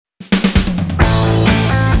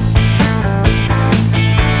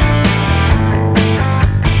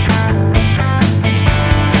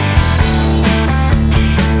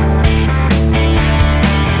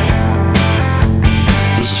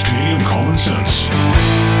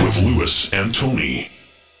Tony.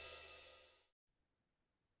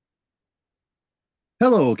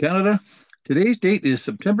 Hello, Canada. Today's date is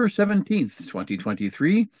September 17th,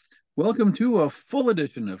 2023. Welcome to a full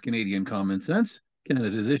edition of Canadian Common Sense,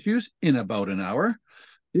 Canada's Issues in about an hour.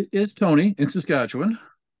 It is Tony in Saskatchewan.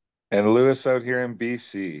 And Lewis out here in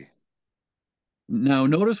BC. Now,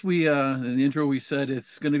 notice we in the intro we said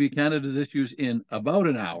it's going to be Canada's Issues in about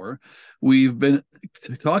an hour. We've been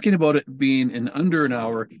talking about it being in under an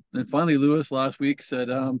hour, and finally Lewis last week said,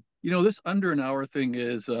 this under an hour thing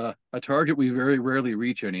is a target we very rarely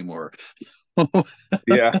reach anymore.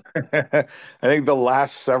 Yeah. I think the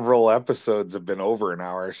last several episodes have been over an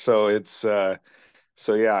hour. So yeah,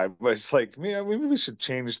 I was like, yeah, maybe we should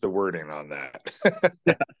change the wording on that.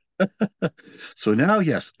 So now,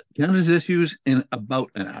 yes, Canada's Issues in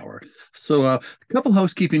about an hour. So a couple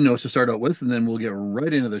housekeeping notes to start out with, and then we'll get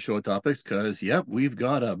right into the show topics because, yep, we've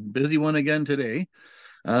got a busy one again today.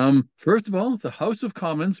 First of all, the House of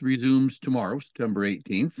Commons resumes tomorrow, September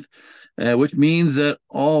 18th, which means that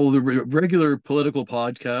all the regular political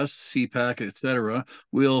podcasts, CPAC, etc.,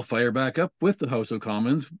 will fire back up with the House of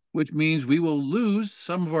Commons, which means we will lose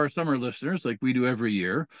some of our summer listeners like we do every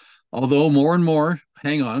year. Although more and more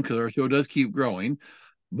hang on because our show does keep growing.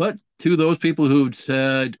 But to those people who've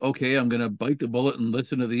said, okay, I'm going to bite the bullet and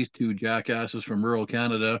listen to these two jackasses from rural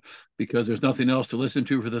Canada because there's nothing else to listen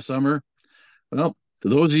to for the summer, well, to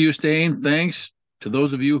those of you staying, thanks. To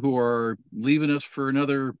those of you who are leaving us for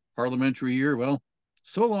another parliamentary year, well,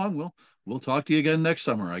 so long. We'll talk to you again next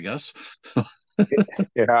summer, I guess.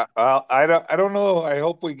 Yeah. Well, I don't know. I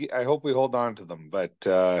hope we hold on to them, but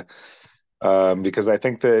because I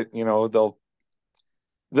think that,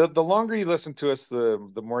 the longer you listen to us,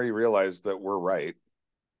 the more you realize that we're right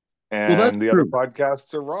Well, that's and the other true.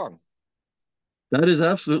 podcasts are wrong. That is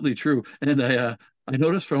absolutely true. And I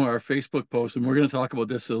noticed from our Facebook post, and we're going to talk about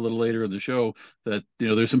this a little later in the show, that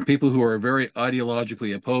there's some people who are very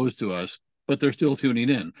ideologically opposed to us, but they're still tuning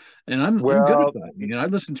in, and I'm good at Well, that. I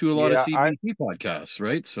listen to a lot of yeah, CBC podcasts,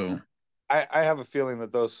 right? So I have a feeling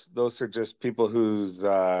that those are just people who's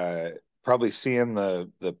probably seeing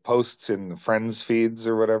the posts in friends feeds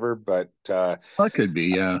or whatever. But that could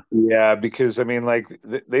be, yeah. yeah, because I mean, like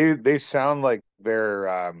they sound like they're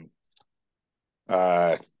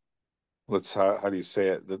uh how do you say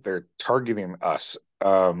it, that they're targeting us.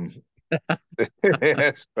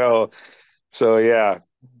 So yeah,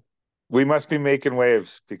 we must be making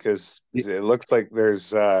waves because it looks like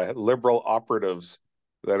there's liberal operatives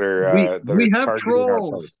We that are we have targeting our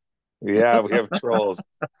trolls. posts. Yeah, we have trolls.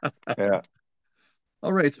 Yeah.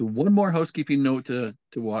 All right, so one more housekeeping note to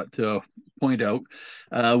point out.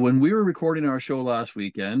 When we were recording our show last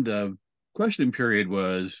weekend, question period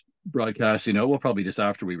was broadcasting out, well, probably just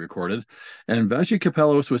after we recorded, and Vashi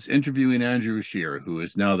Kapelos was interviewing Andrew Scheer, who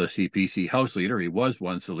is now the CPC House leader. He was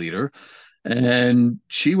once the leader, and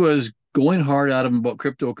she was going hard at him about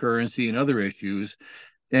cryptocurrency and other issues.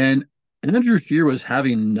 And Andrew Scheer was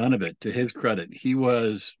having none of it, to his credit. He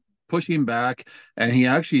was pushing back, and he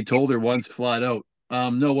actually told her once flat out,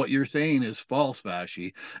 no, what you're saying is false,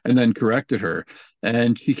 Vashi, and then corrected her.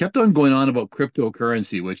 And she kept on going on about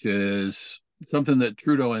cryptocurrency, which is something that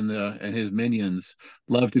Trudeau and his minions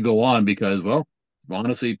love to go on because, well,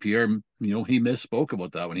 honestly, Pierre, he misspoke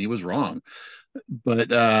about that when he was wrong.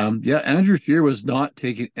 But yeah, Andrew Scheer was not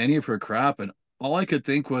taking any of her crap, and all I could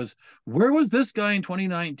think was, where was this guy in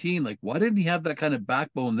 2019? Like, why didn't he have that kind of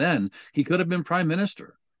backbone then? He could have been prime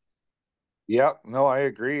minister. Yeah, no, I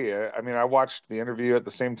agree. I mean, I watched the interview at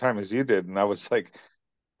the same time as you did, and I was like,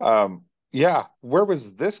 yeah, where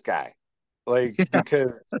was this guy? Like,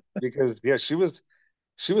 because yeah, she was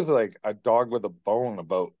like a dog with a bone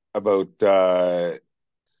about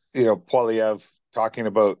Poilievre talking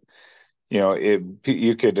about,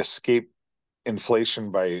 you could escape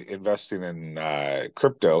inflation by investing in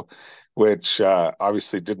crypto, which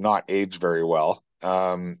obviously did not age very well.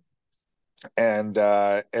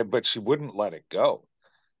 But she wouldn't let it go.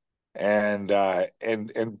 And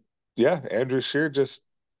yeah, Andrew Scheer just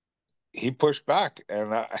he pushed back,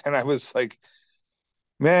 and I was like,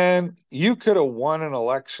 man, you could have won an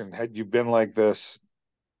election had you been like this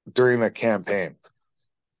during the campaign.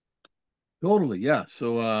 Totally, yeah.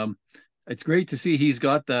 So it's great to see he's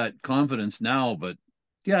got that confidence now, but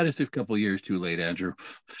yeah, just a couple of years too late, Andrew.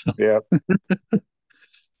 Yeah.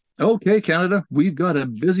 Okay, Canada, we've got a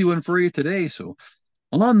busy one for you today. So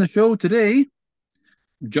on the show today,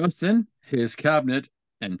 Justin, his cabinet,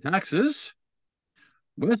 and taxes,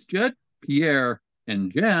 WestJet, Pierre,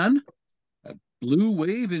 and Jan, a blue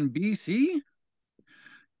wave in BC.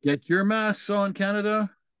 Get your masks on,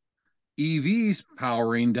 Canada. EVs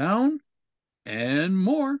powering down, and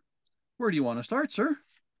more Where do you want to start, sir?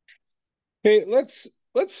 Hey, let's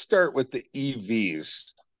start with the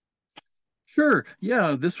EVs. Sure.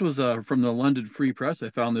 Yeah, this was from the London Free Press.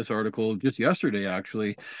 I found this article just yesterday,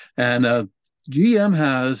 actually. And GM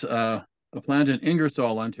has a plant in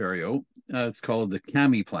Ingersoll, Ontario. It's called the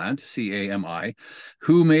CAMI plant, CAMI,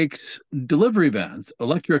 who makes delivery vans,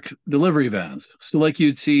 electric delivery vans. So, like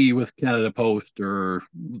you'd see with Canada Post or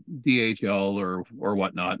DHL or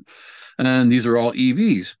whatnot. And these are all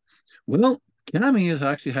EVs. Well, CAMI has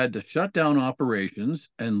actually had to shut down operations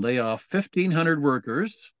and lay off 1,500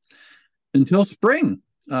 workers until spring.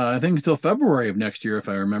 I think until February of next year, if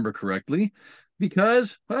I remember correctly,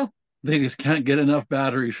 because, well, they just can't get enough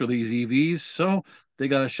batteries for these EVs. So they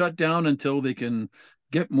got to shut down until they can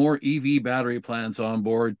get more EV battery plants on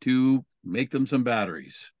board to make them some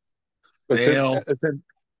batteries. It's a, Fail. it's a,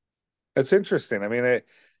 it's interesting. I mean,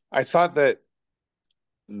 I thought that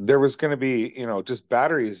there was going to be, just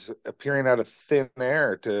batteries appearing out of thin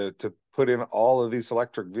air to put in all of these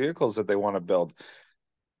electric vehicles that they want to build.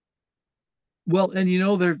 Well, and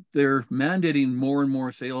they're mandating more and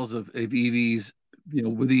more sales of EVs,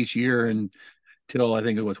 with each year until I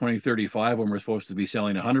think it was 2035 when we're supposed to be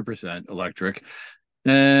selling 100% electric.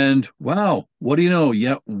 And wow, what do you know?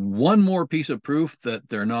 Yet one more piece of proof that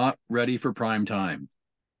they're not ready for prime time.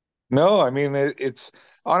 No, I mean it's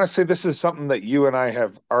honestly this is something that you and I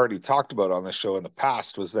have already talked about on the show in the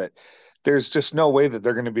past was that there's just no way that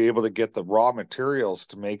they're going to be able to get the raw materials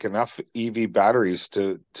to make enough EV batteries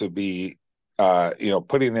to be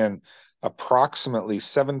putting in approximately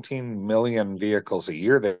 17 million vehicles a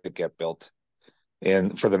year that get built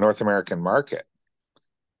in for the North American market.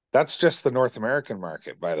 That's just the North American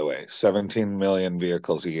market, by the way, 17 million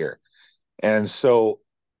vehicles a year. And so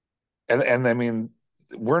and I mean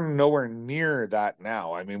we're nowhere near that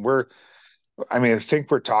now. I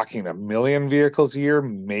think we're talking a million vehicles a year,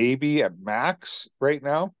 maybe at max right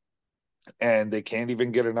now, and they can't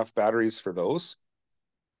even get enough batteries for those.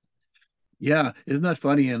 Yeah, isn't that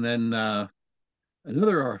funny? And then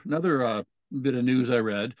another bit of news I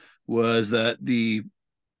read was that the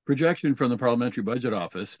projection from the Parliamentary Budget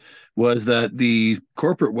Office was that the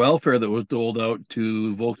corporate welfare that was doled out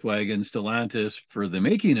to Volkswagen Stellantis for the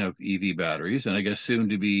making of EV batteries, and I guess soon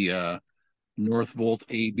to be Northvolt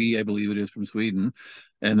AB, I believe it is from Sweden,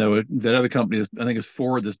 and that other company, I think, is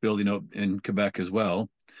Ford that's building out in Quebec as well.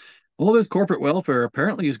 All this corporate welfare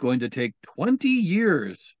apparently is going to take 20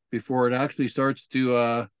 years before it actually starts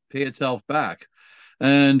to pay itself back.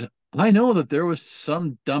 And I know that there was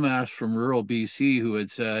some dumbass from rural BC who had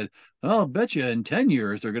said, well, I'll bet you in 10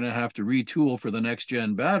 years they're going to have to retool for the next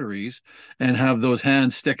gen batteries and have those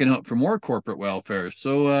hands sticking up for more corporate welfare.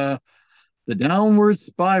 So the downward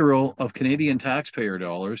spiral of Canadian taxpayer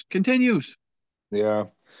dollars continues. Yeah.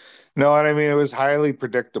 No, and I mean it was highly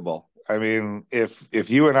predictable. I mean, if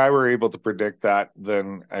you and I were able to predict that,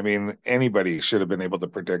 then I mean anybody should have been able to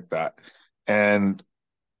predict that. And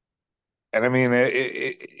and I mean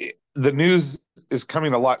the news is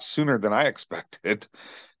coming a lot sooner than I expected.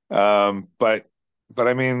 But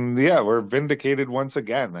I mean, yeah, we're vindicated once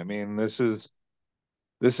again. I mean, this is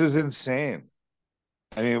insane.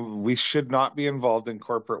 I mean, we should not be involved in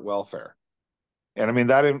corporate welfare. And I mean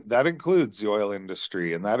that includes the oil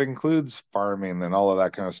industry and that includes farming and all of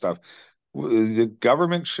that kind of stuff. The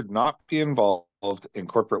government should not be involved in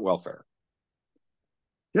corporate welfare.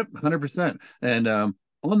 Yep, 100%. And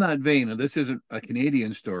on that vein, and this isn't a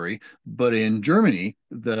Canadian story, but in Germany,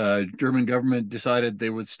 the German government decided they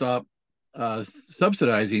would stop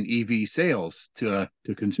subsidizing EV sales to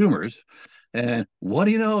consumers. And what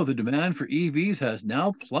do you know? The demand for EVs has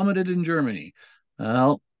now plummeted in Germany.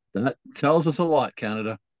 Well, that tells us a lot,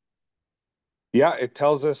 Canada. Yeah, it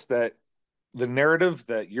tells us that the narrative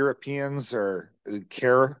that Europeans are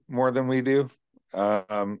care more than we do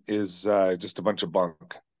is just a bunch of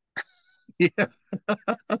bunk. Yeah,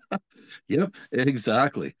 yep,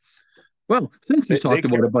 exactly. Well, since you They talked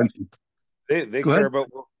about care a bunch, they go care ahead. about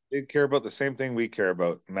they care about the same thing we care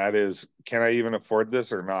about, and that is, can I even afford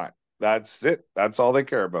this or not? That's it. That's all they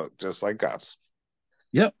care about, just like us.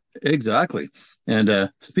 Yep, exactly.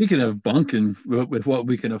 And speaking of bunk and with what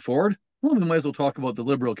we can afford, well, we might as well talk about the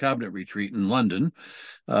Liberal cabinet retreat in London.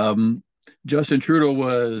 Um, Justin Trudeau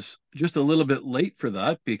was just a little bit late for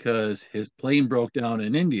that because his plane broke down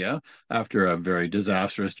in India after a very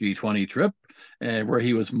disastrous G20 trip, where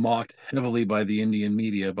he was mocked heavily by the Indian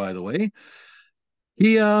media, by the way.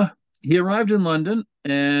 He uh, he arrived in London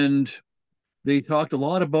and they talked a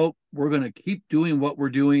lot about we're going to keep doing what we're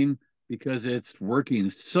doing because it's working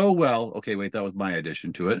so well. Okay, wait, that was my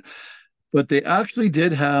addition to it. But they actually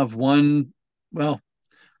did have one, well,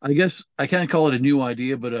 I guess I can't call it a new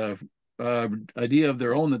idea, but idea of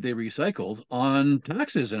their own that they recycled on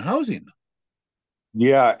taxes and housing.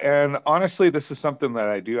 Yeah, and honestly, this is something that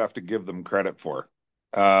I do have to give them credit for.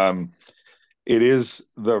 Um, it is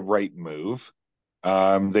the right move.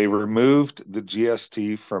 They removed the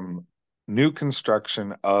GST from new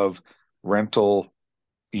construction of rental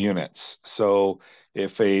units. So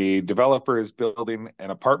if a developer is building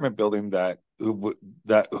an apartment building the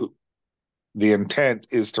intent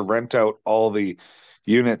is to rent out all the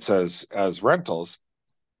units as rentals,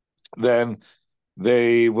 then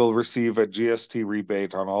they will receive a GST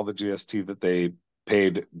rebate on all the GST that they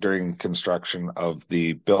paid during construction of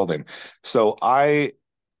the building. So I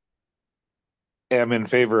am in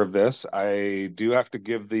favor of this. I do have to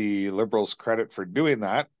give the Liberals credit for doing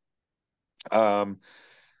that. Um,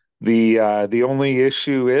 the only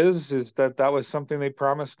issue is that that was something they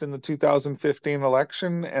promised in the 2015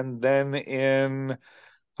 election, and then in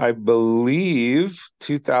I believe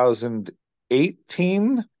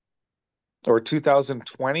 2018 or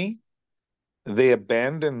 2020 they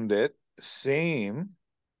abandoned it, saying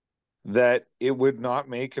that it would not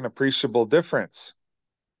make an appreciable difference,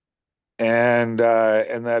 and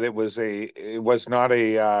that it was not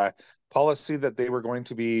a policy that they were going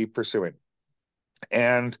to be pursuing.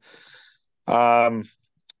 And um,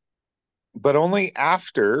 but only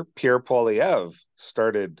after Pierre Poilievre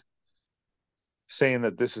started saying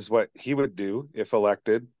that this is what he would do if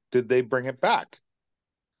elected did they bring it back.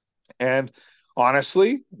 And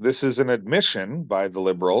honestly, this is an admission by the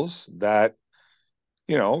Liberals that,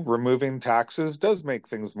 removing taxes does make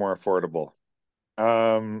things more affordable,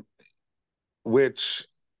 um, which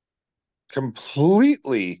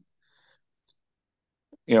completely,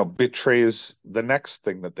 betrays the next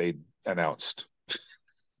thing that they announced.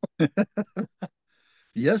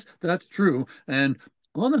 Yes, that's true. And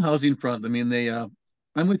on the housing front, I mean,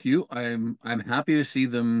 I'm with you. I'm happy to see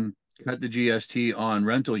them cut the GST on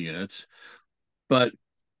rental units, but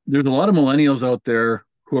there's a lot of millennials out there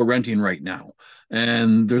who are renting right now,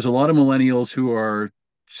 and there's a lot of millennials who are,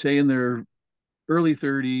 say, in their early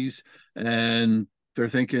 30s, and they're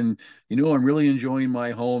thinking, I'm really enjoying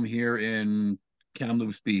my home here in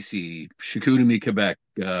Kamloops, BC, Chicoutimi, Quebec,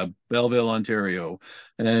 Belleville, Ontario,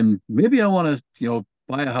 and maybe I want to,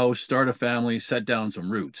 buy a house, start a family, set down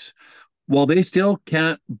some roots. Well, they still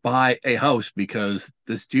can't buy a house because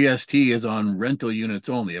this GST is on rental units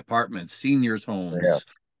only, apartments, seniors' Yeah.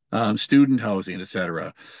 homes, student housing,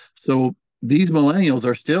 etc. So these millennials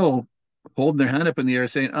are still holding their hand up in the air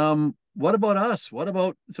saying, what about us? What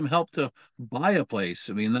about some help to buy a place?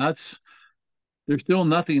 I mean, there's still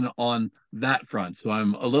nothing on that front. So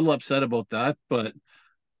I'm a little upset about that, but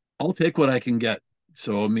I'll take what I can get.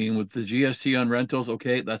 So I mean, with the GST on rentals,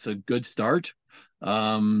 okay, that's a good start.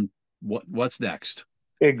 What's next?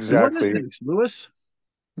 And what is Exactly. next, Lewis?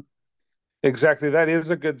 Exactly. That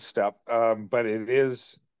is a good step. But it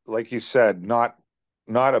is, like you said, not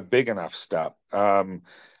a big enough step.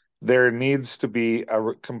 There needs to be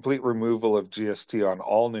a complete removal of GST on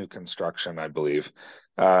all new construction, I believe,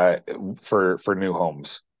 uh, for new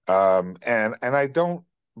homes. And I don't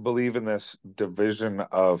believe in this division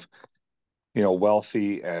of,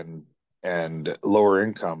 wealthy and lower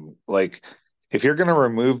income. Like, if you're going to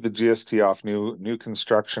remove the GST off new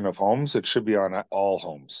construction of homes, it should be on all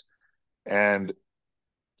homes. And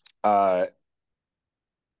uh,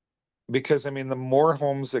 because I mean, the more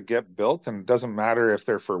homes that get built, and it doesn't matter if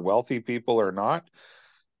they're for wealthy people or not,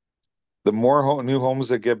 the more new homes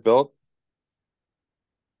that get built,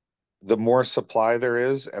 the more supply there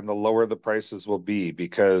is, and the lower the prices will be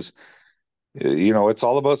because it's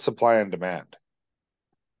all about supply and demand.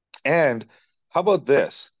 And how about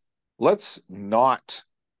this? Let's not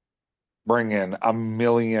bring in 1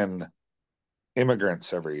 million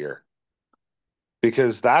immigrants every year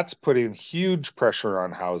because that's putting huge pressure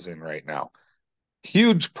on housing right now.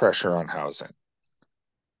 Huge pressure on housing.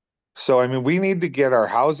 So, I mean, we need to get our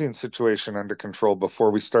housing situation under control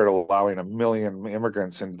before we start allowing 1 million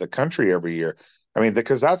immigrants into the country every year. I mean,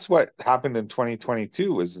 because that's what happened in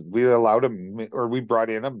 2022 is we brought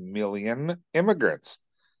in 1 million immigrants.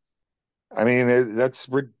 I mean, that's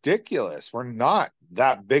ridiculous. We're not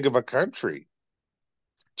that big of a country.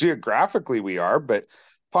 Geographically, we are, but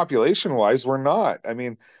population wise, we're not.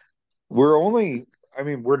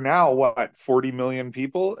 We're now what, 40 million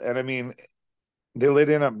people? And I mean, they let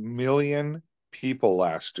in 1 million people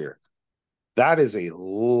last year. That is a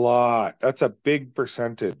lot. That's a big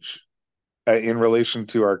percentage in relation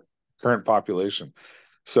to our current population.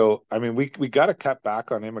 So, I mean, we got to cut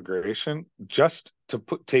back on immigration just to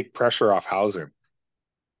take pressure off housing.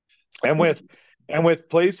 And with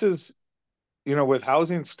places with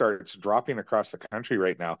housing starts dropping across the country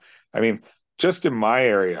right now, I mean, just in my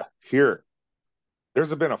area here,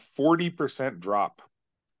 there's been a 40% drop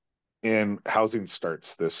in housing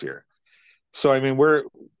starts this year. So I mean,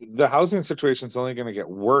 the housing situation is only going to get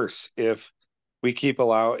worse if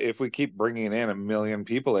if we keep bringing in 1 million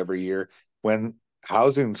people every year when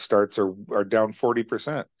housing starts are down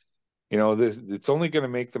 40%. It's only going to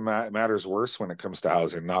make the matters worse when it comes to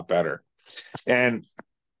housing, not better. And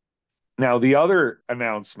now the other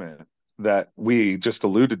announcement that we just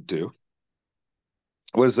alluded to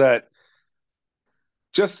was that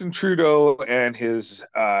Justin Trudeau and his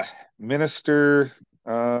minister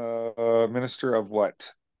of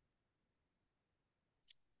what?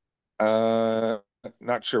 Uh,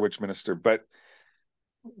 Not sure which minister, but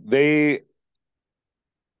they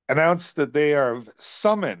announced that they have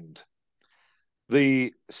summoned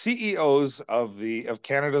the CEOs of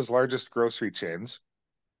Canada's largest grocery chains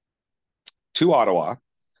to Ottawa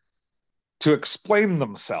to explain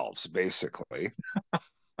themselves, basically,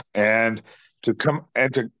 and to come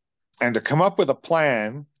up with a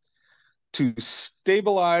plan to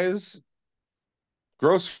stabilize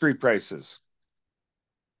grocery prices.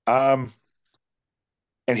 And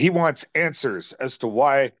he wants answers as to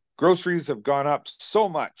why groceries have gone up so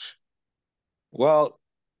much. Well,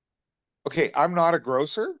 okay, I'm not a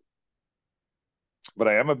grocer, but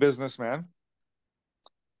I am a businessman.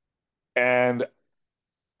 And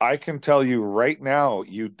I can tell you right now,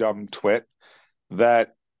 you dumb twit,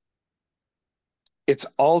 that it's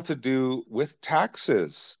all to do with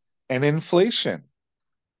taxes and inflation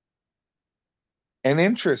and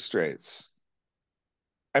interest rates.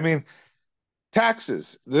 I mean,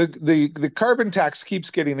 taxes, the carbon tax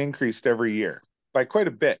keeps getting increased every year by quite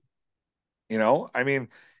a bit. I mean,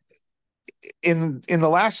 in the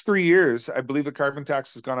last 3 years, I believe the carbon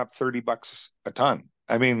tax has gone up $30 a ton.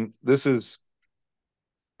 I mean, this is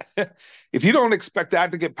if you don't expect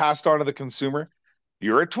that to get passed on to the consumer,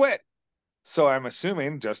 you're a twit. So I'm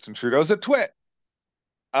assuming Justin Trudeau's a twit.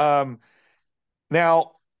 Now,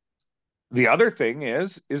 the other thing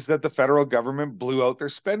is that the federal government blew out their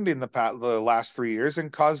spending the last 3 years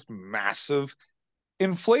and caused massive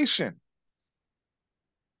inflation.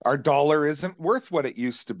 Our dollar isn't worth what it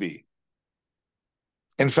used to be.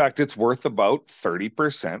 In fact, it's worth about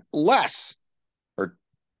 30% less, or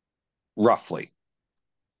roughly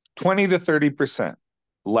 20 to 30%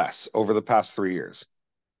 less over the past 3 years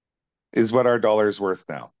is what our dollar is worth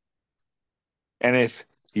now. And if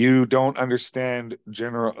you don't understand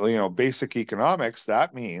basic economics,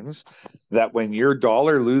 that means that when your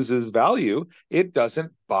dollar loses value, it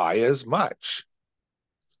doesn't buy as much.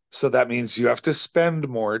 So that means you have to spend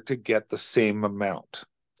more to get the same amount.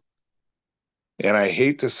 And I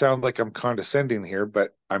hate to sound like I'm condescending here,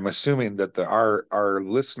 but I'm assuming that our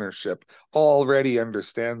listenership already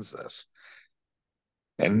understands this.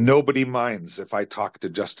 And nobody minds if I talk to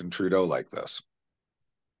Justin Trudeau like this.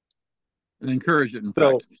 And encourage it, in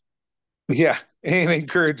fact. Yeah, and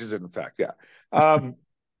encourages it, in fact, yeah.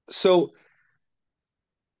 So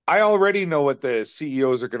I already know what the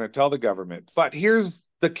CEOs are going to tell the government, but here's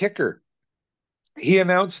the kicker. He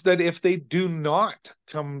announced that if they do not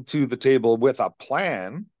come to the table with a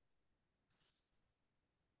plan,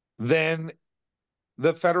 then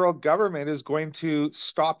the federal government is going to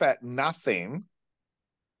stop at nothing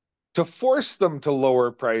to force them to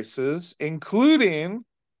lower prices, including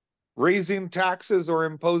raising taxes or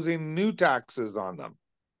imposing new taxes on them.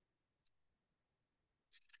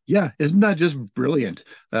 Yeah, isn't that just brilliant?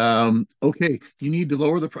 Okay, you need to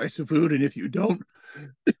lower the price of food, and if you don't,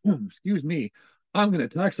 excuse me, I'm going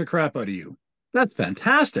to tax the crap out of you. That's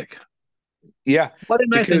fantastic. Yeah, Why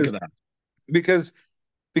didn't I think of that? Because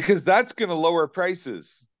that's going to lower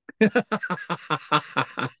prices.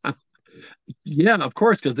 Yeah, of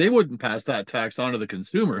course, because they wouldn't pass that tax on to the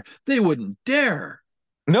consumer. They wouldn't dare.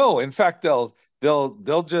 No, in fact, they'll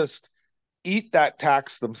just eat that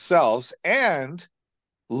tax themselves and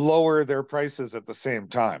lower their prices at the same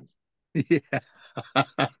time. Yeah.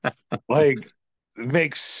 Like, it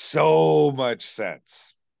makes so much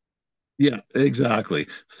sense. Yeah, exactly.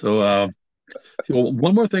 So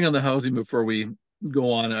one more thing on the housing before we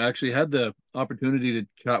go on. I actually had the opportunity to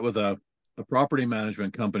chat with a property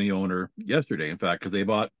management company owner yesterday, in fact, because they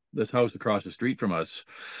bought this house across the street from us.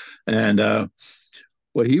 And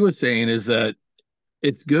what he was saying is that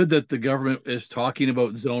it's good that the government is talking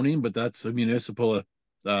about zoning, but that's a municipal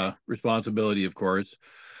responsibility, of course.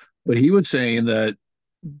 But he was saying that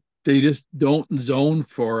they just don't zone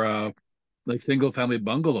for like single family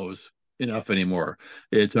bungalows enough anymore.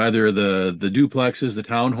 It's either the duplexes, the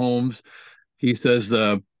townhomes. He says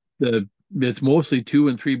the it's mostly 2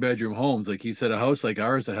 and 3 bedroom homes. Like he said, a house like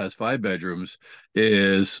ours that has 5 bedrooms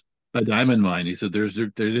is a diamond mine. He said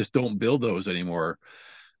they just don't build those anymore.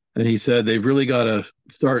 And he said they've really got to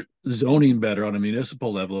start zoning better on a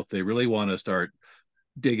municipal level if they really want to start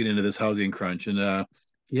digging into this housing crunch. And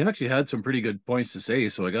he actually had some pretty good points to say.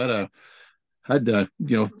 So I gotta had to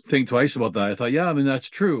think twice about that. I thought, yeah, I mean that's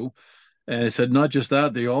true. And it said not just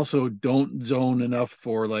that, they also don't zone enough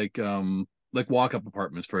for like walk-up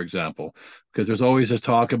apartments, for example, because there's always this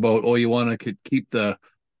talk about, oh, you want to keep the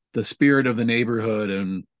spirit of the neighborhood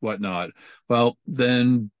and whatnot. Well,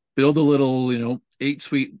 then build a little, 8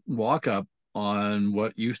 suite walk-up on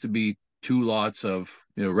what used to be 2 lots of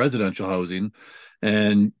residential housing,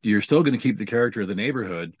 and you're still going to keep the character of the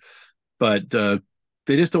neighborhood, but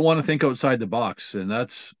they just don't want to think outside the box, and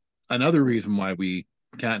that's another reason why we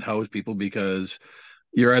can't house people, because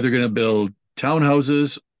you're either going to build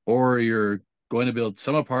townhouses or you're going to build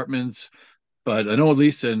some apartments. But I know at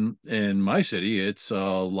least in my city, it's a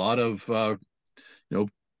lot of you know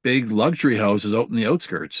big luxury houses out in the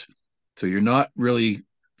outskirts. So you're not really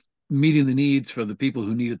meeting the needs for the people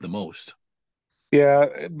who need it the most.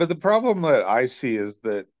 Yeah, but the problem that I see is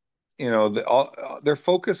that, their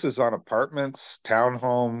focus is on apartments,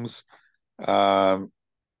 townhomes, um,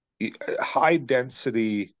 high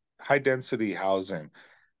density housing.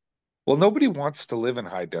 Well, nobody wants to live in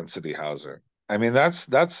high density housing. I mean,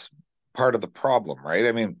 that's part of the problem, right?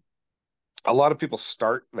 I mean, a lot of people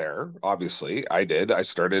start there. Obviously, I did. I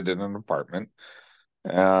started in an apartment.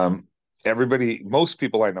 Um, most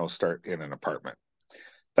people I know start in an apartment.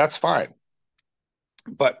 That's fine.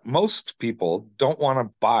 But most people don't want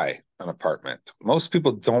to buy an apartment. Most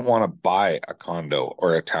people don't want to buy a condo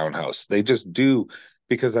or a townhouse. They just do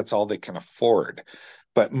because that's all they can afford.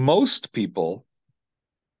 But most people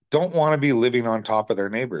don't want to be living on top of their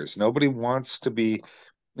neighbors. Nobody wants to be,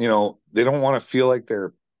 they don't want to feel like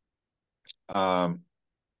they're, um,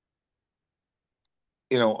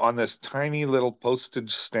 on this tiny little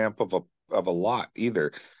postage stamp of a lot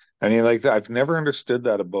either. I mean, like I've never understood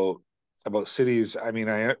that about cities. I mean,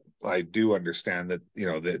 I do understand that,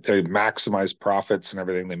 that to maximize profits and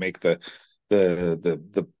everything, they make the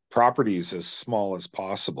properties as small as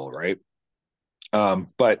possible, right?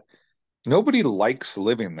 But nobody likes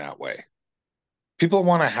living that way. People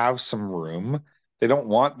want to have some room. They don't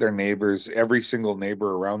want their neighbors, every single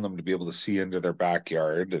neighbor around them, to be able to see into their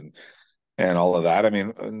backyard and all of that. I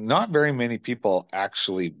mean, not very many people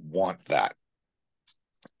actually want that.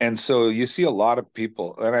 And so you see a lot of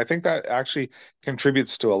people, and I think that actually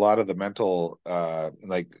contributes to a lot of the mental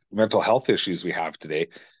health issues we have today,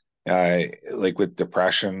 like with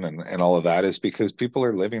depression and all of that, is because people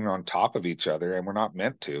are living on top of each other, and we're not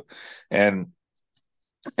meant to. And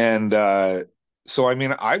and so, I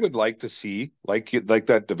mean, I would like to see, like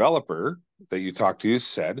that developer that you talked to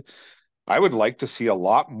said, I would like to see a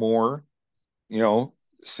lot more, you know,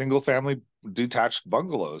 single family detached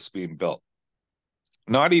bungalows being built.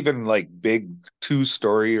 Not even like big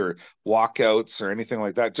 2-story or walkouts or anything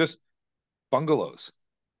like that, just bungalows,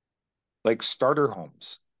 like starter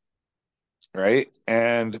homes, right?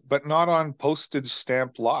 But not on postage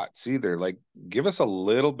stamp lots either. Like give us a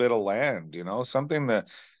little bit of land, something that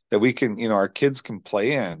we can, our kids can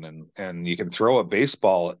play in, and you can throw a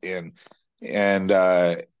baseball in, and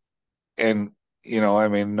and I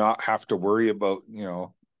mean, not have to worry about,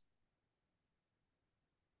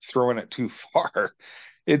 throwing it too far.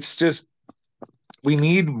 It's just we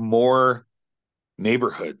need more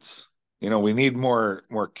neighborhoods. We need more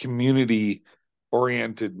community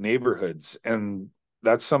oriented neighborhoods, and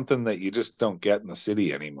that's something that you just don't get in the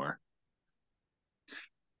city anymore.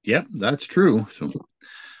 Yep, that's true. So,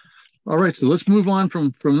 all right, so let's move on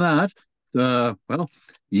from that. Well,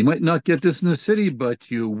 you might not get this in the city, but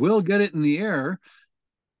you will get it in the air.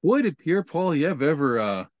 Boy, did Pierre Poilievre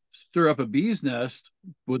ever stir up a bee's nest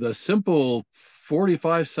with a simple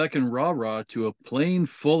 45-second rah-rah to a plane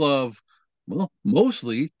full of, well,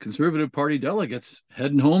 mostly Conservative Party delegates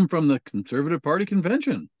heading home from the Conservative Party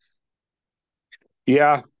convention.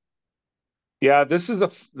 Yeah, yeah. This is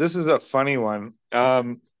a funny one,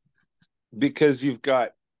 because you've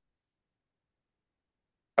got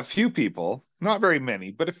a few people, not very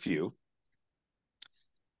many, but a few,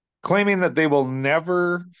 claiming that they will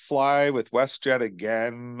never fly with WestJet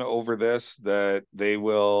again over this. That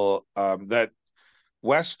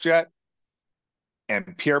WestJet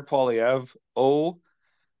and Pierre Poilievre owe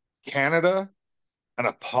Canada an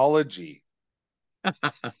apology.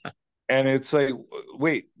 And it's like,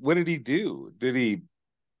 wait, what did he do? Did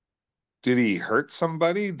he hurt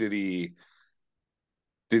somebody? Did he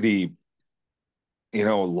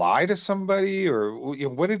lie to somebody, or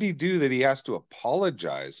what did he do that he has to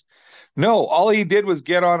apologize? No, all he did was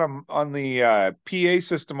get on the PA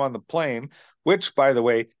system on the plane, which, by the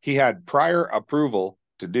way, he had prior approval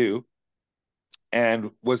to do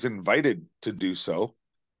and was invited to do so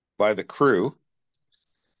by the crew.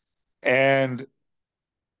 And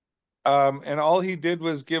all he did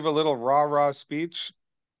was give a little rah-rah speech.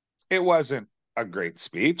 It wasn't a great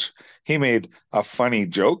speech. He made a funny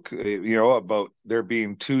joke, about there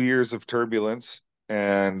being 2 years of turbulence,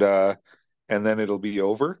 and then it'll be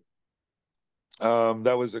over.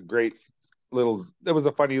 That was a great that was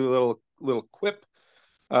a funny little quip.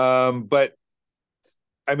 But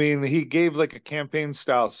I mean, he gave like a campaign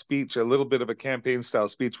style speech, a little bit of a campaign style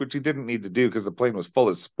speech, which he didn't need to do because the plane was full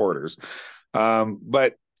of supporters.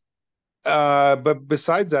 But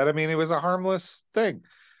besides that, I mean, it was a harmless thing.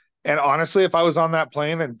 And honestly, if I was on that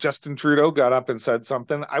plane and Justin Trudeau got up and said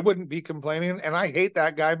something, I wouldn't be complaining. And I hate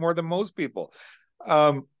that guy more than most people.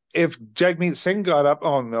 If Jagmeet Singh got up,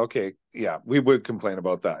 oh, okay, yeah, we would complain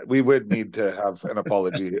about that. We would need to have an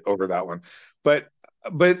apology over that one. But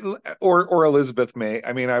or Elizabeth May.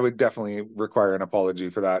 I mean, I would definitely require an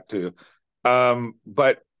apology for that too.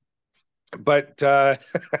 But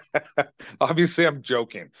obviously, I'm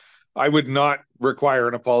joking. I would not require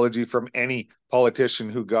an apology from any politician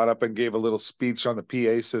who got up and gave a little speech on the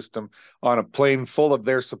PA system on a plane full of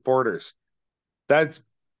their supporters. That's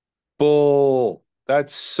bull.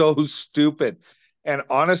 That's so stupid. And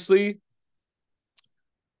honestly,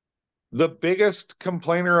 the biggest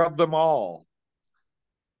complainer of them all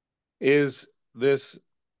is this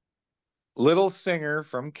little singer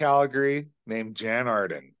from Calgary named Jan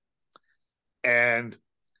Arden. And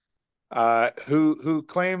who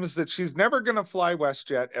claims that she's never going to fly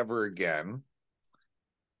WestJet ever again.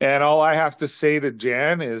 And all I have to say to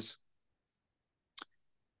Jan is,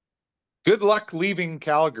 good luck leaving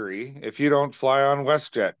Calgary if you don't fly on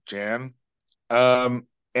WestJet, Jan.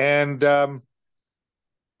 And I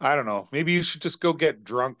don't know, maybe you should just go get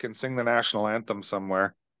drunk and sing the national anthem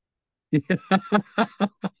somewhere. Yeah.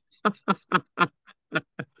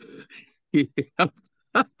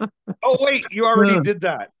 Oh, wait, you already did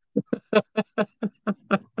that.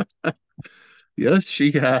 Yes,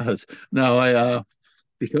 she has. Now,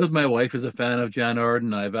 because my wife is a fan of Jan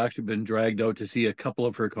Arden, I've actually been dragged out to see a couple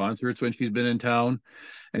of her concerts when she's been in town.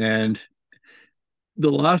 And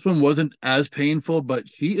the last one wasn't as painful, but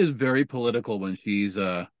she is very political when she's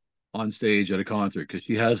on stage at a concert because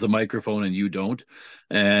she has the microphone and you don't.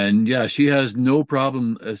 And yeah, she has no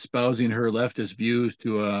problem espousing her leftist views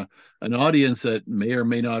to an audience that may or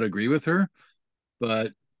may not agree with her.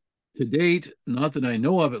 But to date, not that I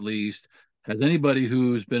know of at least, has anybody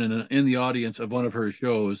who's been in the audience of one of her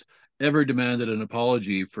shows ever demanded an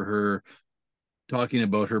apology for her talking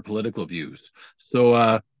about her political views.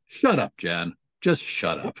 So shut up, Jan. Just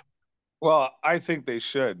shut up. Well, I think they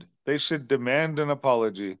should. They should demand an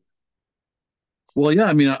apology. Well, yeah,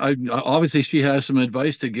 I mean, obviously she has some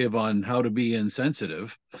advice to give on how to be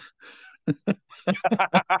insensitive.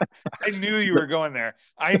 I knew you were going there.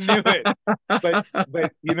 I knew it.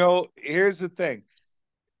 But here's the thing.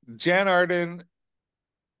 Jan Arden,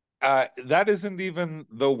 that isn't even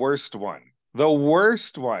the worst one. The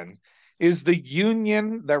worst one is the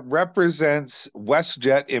union that represents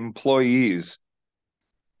WestJet employees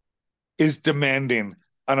is demanding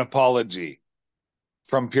an apology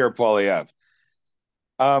from Pierre Poilievre.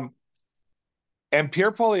 And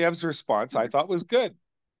Pierre Poilievre's response, I thought, was good.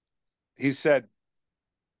 He said,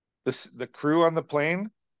 the crew on the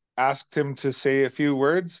plane asked him to say a few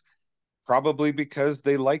words, probably because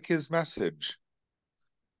they like his message.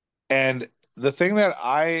 And the thing that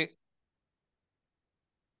I,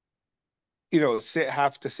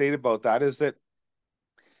 have to say about that is that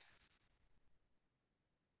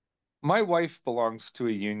my wife belongs to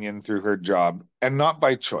a union through her job and not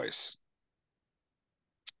by choice.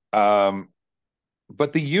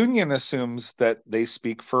 But the union assumes that they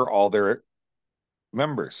speak for all their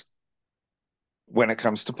members when it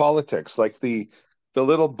comes to politics, like the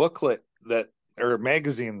little booklet that or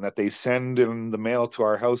magazine that they send in the mail to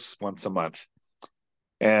our house once a month,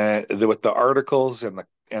 and with the articles and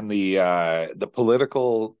the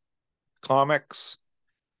political comics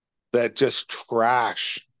that just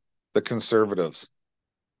trash the conservatives.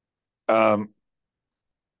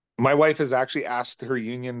 My wife has actually asked her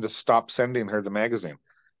union to stop sending her the magazine,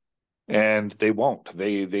 and they won't.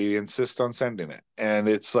 They insist on sending it, and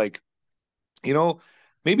it's like,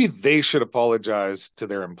 maybe they should apologize to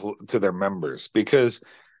their members, because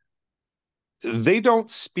they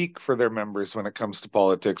don't speak for their members when it comes to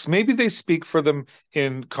politics. Maybe they speak for them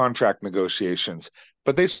in contract negotiations,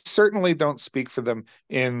 but they certainly don't speak for them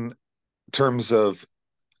terms of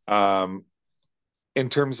um, in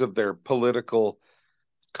terms of their political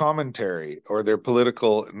commentary or their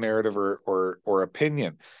political narrative or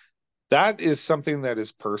opinion. That is something that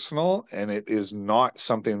is personal, and it is not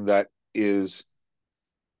something that is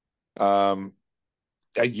um,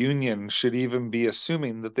 a union should even be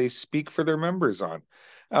assuming that they speak for their members on.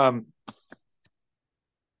 Um,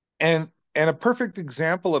 and a perfect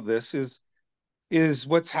example of this is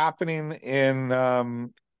what's happening in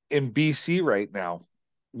BC right now,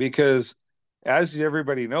 because as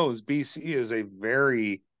everybody knows, BC is a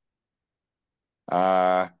very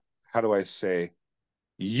how do I say,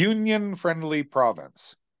 union friendly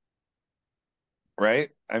province, right?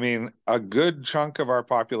 I mean, a good chunk of our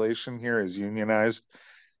population here is unionized.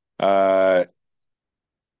 Uh,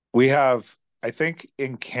 we have, I think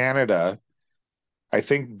in Canada, I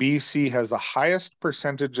think BC has the highest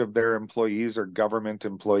percentage of their employees are government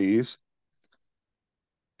employees.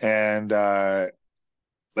 And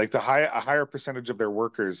like a higher percentage of their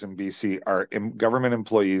workers in BC are government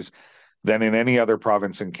employees than in any other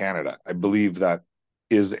province in Canada. I believe that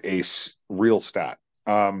is a real stat.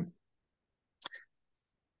 And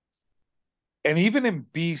even in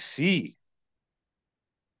BC,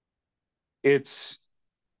 it's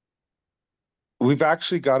we've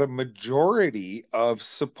actually got a majority of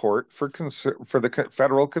support for the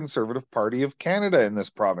Federal Conservative Party of Canada in this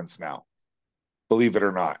province now, believe it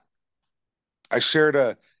or not. I shared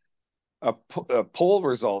a poll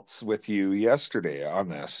results with you yesterday on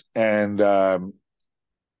this, and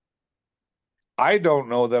I don't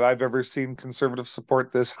know that I've ever seen conservative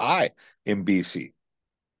support this high in BC.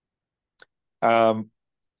 Um,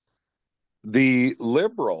 the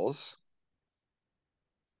Liberals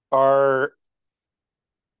are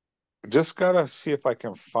just gotta see if I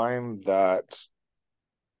can find that.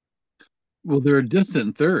 Well, they're a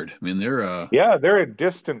distant third. I mean, they're Yeah, they're a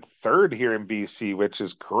distant third here in BC, which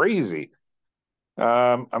is crazy.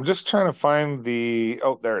 I'm just trying to find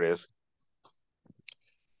oh, there it is.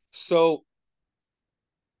 So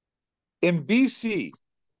in BC,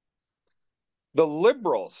 the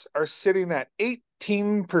Liberals are sitting at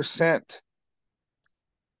 18%,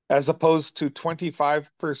 as opposed to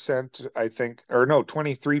 25%, I think, or no,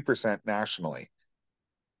 23% nationally.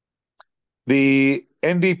 The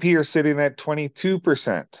NDP are sitting at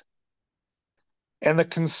 22%. And the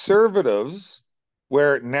Conservatives,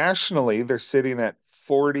 where nationally they're sitting at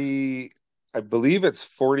 40, I believe it's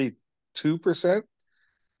 42%,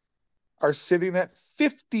 are sitting at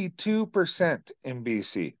 52% in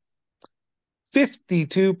BC.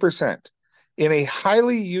 52% in a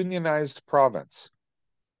highly unionized province.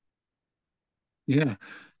 yeah.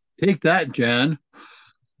 Take that, Jan.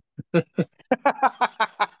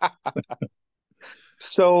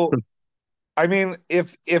 So, I mean,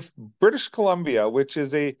 if British Columbia, which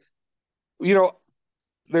is you know,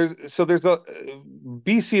 there's a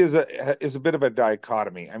BC is a bit of a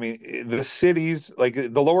dichotomy. I mean, the cities like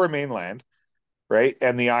the Lower Mainland, right,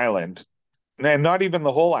 and the island, and not even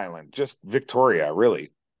the whole island, just Victoria,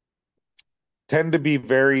 really, tend to be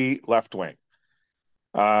very left wing,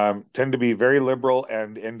 tend to be very liberal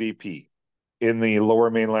and NDP in the Lower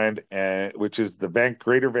Mainland, which is the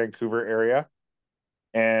Greater Vancouver area,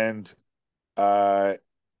 and uh,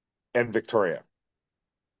 and Victoria.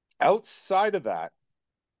 Outside of that,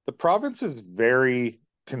 the province is very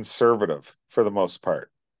conservative for the most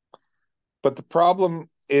part. But the problem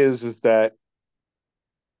is that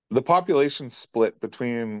the population split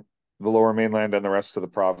between the Lower Mainland and the rest of the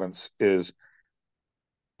province is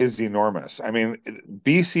enormous. I mean,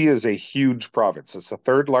 BC is a huge province. It's the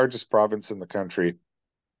third largest province in the country.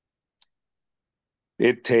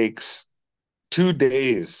 It takes 2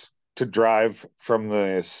 days to drive from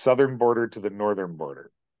the southern border to the northern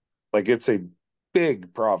border. Like it's a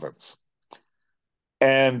big province.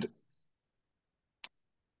 And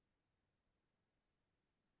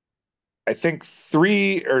I think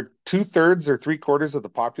three or two-thirds or three-quarters of the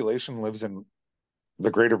population lives in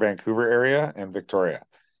the greater Vancouver area and Victoria.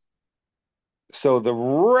 So the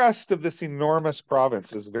rest of this enormous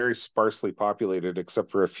province is very sparsely populated except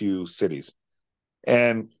for a few cities.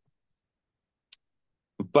 And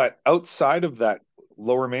but outside of that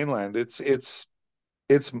lower mainland, it's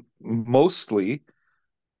mostly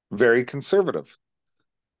very conservative.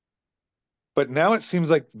 But now it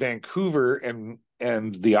seems like Vancouver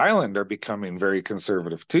and the island are becoming very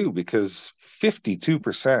conservative too, because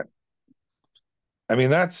 52%. I mean,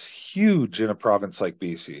 that's huge in a province like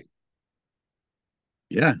BC.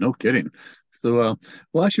 Yeah, no kidding. So,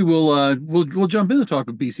 well, actually, we'll jump in to talk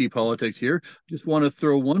of BC politics here. Just want to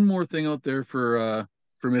throw one more thing out there for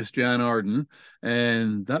for Miss Jan Arden,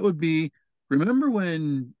 and that would be, remember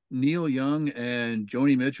when Neil Young and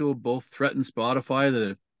Joni Mitchell both threatened Spotify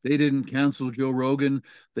that if they didn't cancel Joe Rogan,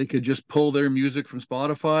 they could just pull their music from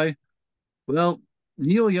Spotify? Well,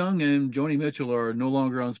 Neil Young and Joni Mitchell are no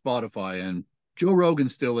longer on Spotify, and Joe Rogan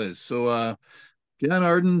still is. So, Jan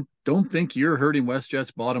Arden, don't think you're hurting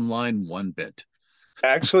WestJet's bottom line one bit.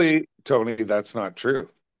 Actually, Tony, that's not true.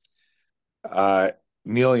 Uh,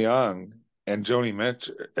 Neil Young and Joni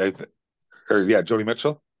Mitchell, or yeah, Joni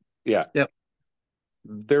Mitchell, yeah, Yep.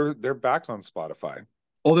 they're back on Spotify.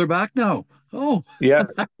 Oh, they're back now. Oh, Yeah,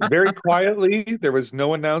 very quietly. There was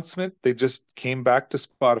no announcement. They just came back to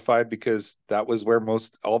Spotify because that was where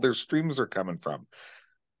most all their streams are coming from.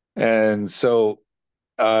 And so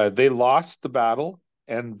they lost the battle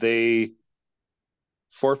and they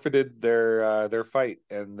forfeited their fight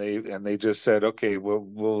and they just said, okay,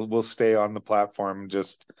 we'll stay on the platform,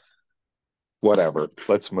 just whatever.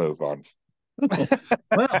 Let's move on. oh.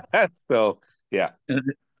 Well, So yeah. and,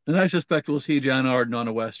 and I suspect we'll see Jan Arden on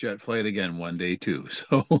a WestJet flight again one day too.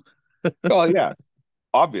 So, Oh yeah,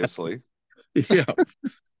 obviously. yeah.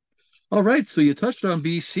 All right. So you touched on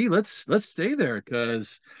BC. Let's stay there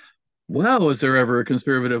because wow, is there ever a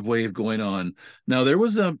conservative wave going on? Now there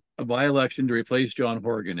was a by-election to replace John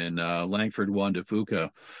Horgan in Langford Juan de Fuca,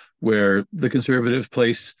 where the Conservatives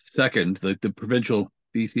placed second, the provincial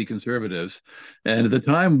BC Conservatives, and at the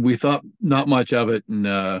time we thought not much of it,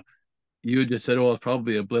 and you had just said, "Oh, it's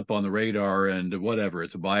probably a blip on the radar, and whatever,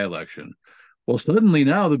 it's a by-election." Well, suddenly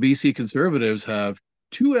now the BC Conservatives have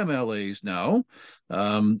two MLAs now.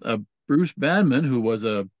 Bruce Banman, who was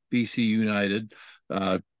a BC United.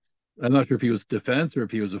 I'm not sure if he was defense or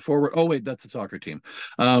if he was a forward. Oh, wait, that's a soccer team.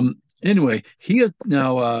 Anyway, he has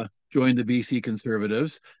now joined the BC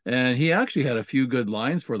Conservatives, and he actually had a few good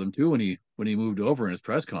lines for them too when he moved over in his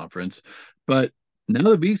press conference. But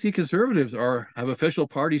now the BC Conservatives have official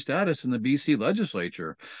party status in the BC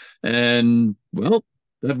legislature, and well,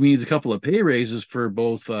 that means a couple of pay raises for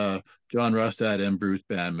both John Rustad and Bruce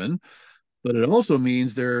Banman, but it also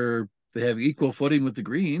means they have equal footing with the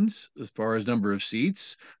Greens as far as number of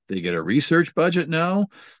seats. They get a research budget now.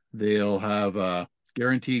 They'll have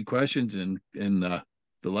guaranteed questions in the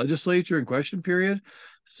legislature and question period.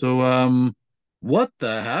 So, what the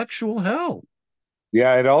actual hell?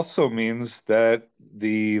 Yeah, it also means that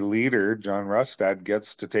the leader, John Rustad,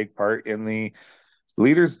 gets to take part in the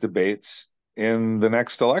leaders' debates in the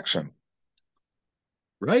next election.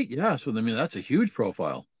 Right? Yeah. So, I mean, that's a huge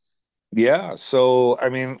profile. Yeah, so I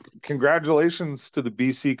mean, congratulations to the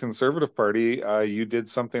BC Conservative Party. You did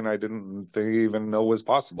something I didn't even know was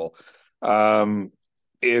possible. Um,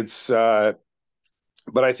 it's, but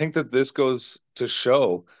I think that this goes to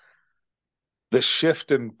show the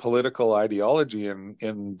shift in political ideology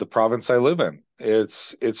in the province I live in.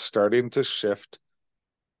 It's starting to shift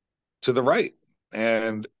to the right,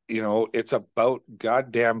 and it's about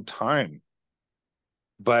goddamn time.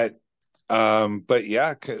 But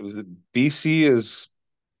yeah, BC is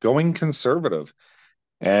going conservative,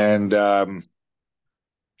 and I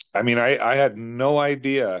mean, I had no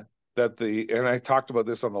idea and I talked about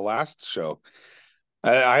this on the last show.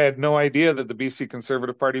 I had no idea that the BC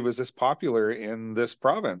Conservative Party was this popular in this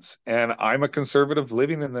province, and I'm a conservative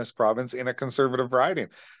living in this province in a conservative riding.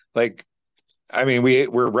 Like, I mean,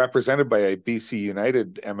 we're represented by a BC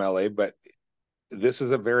United MLA, but this is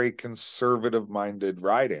a very conservative-minded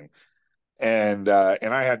riding. And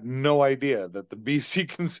I had no idea that the BC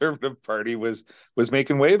Conservative Party was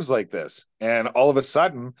making waves like this. And all of a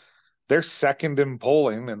sudden, they're second in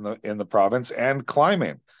polling in the province and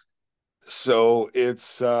climbing. So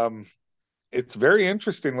it's very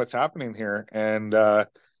interesting what's happening here, and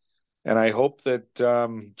I hope that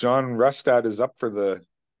John Rustad is up for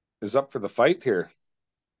the fight here.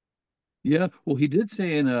 Yeah, well, he did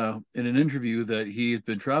say in an interview that he's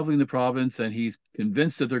been traveling the province and he's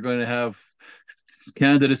convinced that they're going to have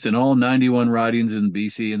candidates in all 91 ridings in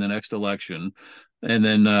BC in the next election. And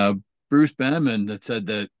then Bruce Banman that said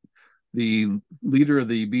that the leader of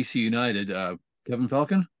the BC United, Kevin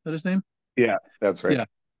Falcon, is that his name? Yeah, that's right. Yeah,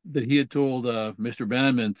 that he had told Mr.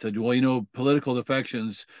 Banman said, well, political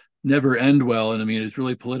defections never end well, and I mean it's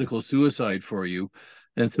really political suicide for you.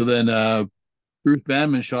 And so then Bruce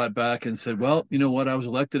Banman shot back and said, well, you know what? I was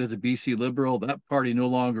elected as a BC Liberal. That party no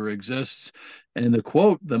longer exists. And the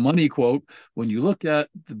quote, the money quote, when you look at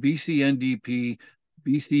the BC NDP,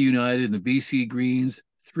 BC United, and the BC Greens,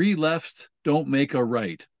 three lefts don't make a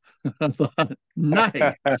right. I thought,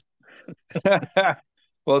 nice.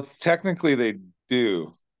 Well, technically they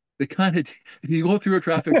do. The kind of, if you go through a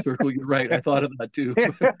traffic circle, you're right. I thought of that too.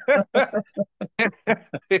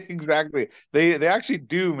 exactly. They actually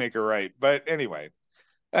do make it right. But anyway,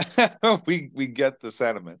 we get the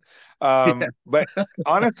sentiment. Yeah. But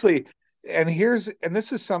honestly, and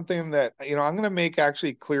this is something that I'm going to make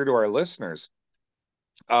actually clear to our listeners.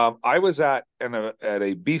 I was at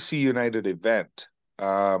a BC United event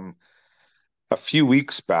um, a few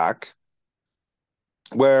weeks back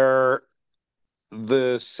where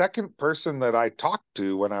the second person that I talked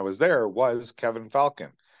to when I was there was Kevin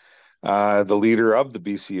Falcon, the leader of the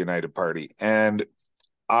BC United Party. And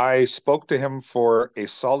I spoke to him for a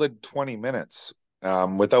solid 20 minutes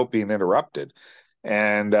without being interrupted.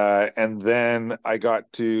 And then I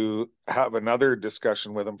got to have another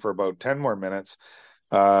discussion with him for about 10 more minutes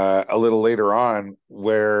a little later on,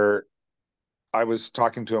 where I was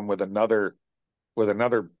talking to him with another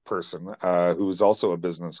person who's also a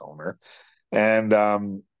business owner. And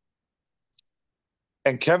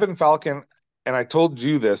and Kevin Falcon, and I told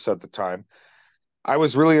you this at the time, I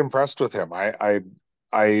was really impressed with him. I've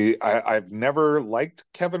never liked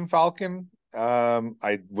Kevin Falcon.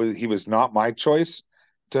 He was not my choice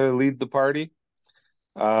to lead the party.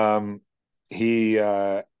 Um, he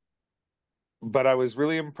but I was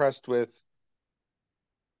really impressed with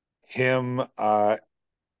him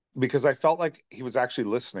because I felt like he was actually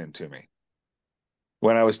listening to me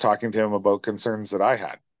when I was talking to him about concerns that I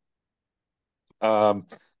had. Um,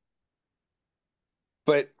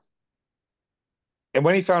 but and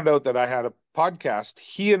when he found out that I had a podcast,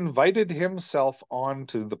 he invited himself on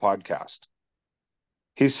to the podcast.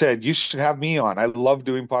 He said, "You should have me on. I love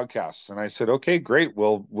doing podcasts." And I said, "Okay, great.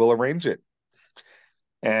 We'll arrange it."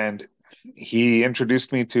 And he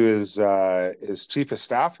introduced me to his chief of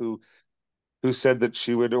staff, who said that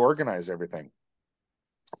she would organize everything.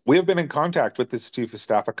 We have been in contact with this chief of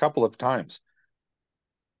staff a couple of times,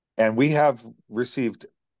 and we have received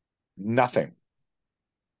nothing.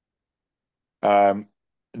 Um,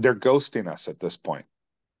 they're ghosting us at this point.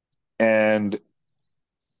 And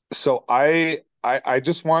so I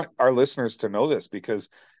just want our listeners to know this, because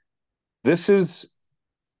this is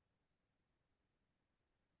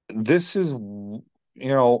you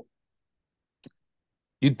know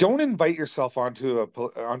you don't invite yourself onto a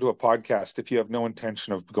podcast if you have no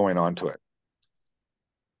intention of going onto it.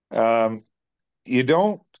 You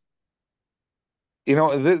don't,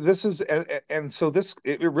 this is, and so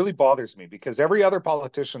it really bothers me, because every other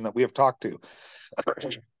politician that we have talked to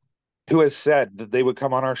who has said that they would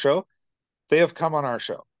come on our show, they have come on our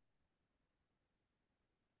show.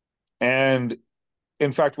 And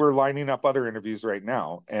in fact, we're lining up other interviews right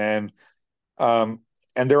now, um,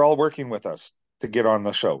 and they're all working with us to get on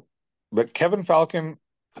the show. But Kevin Falcon,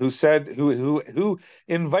 who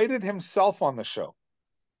invited himself on the show,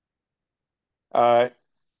 uh,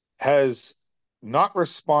 has not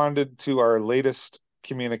responded to our latest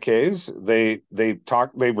communiques. They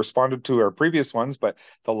responded to our previous ones, but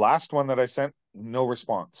the last one that I sent, no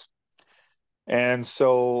response. And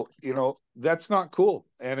so, that's not cool.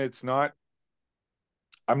 And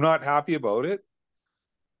I'm not happy about it.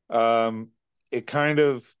 Um, it kind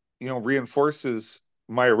of, reinforces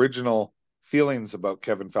my original feelings about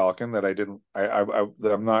Kevin Falcon, that I didn't,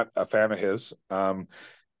 that I'm not a fan of his.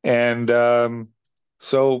 And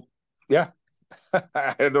so, yeah,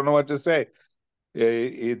 I don't know what to say.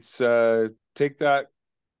 It's take that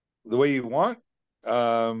the way you want,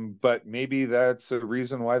 but maybe that's a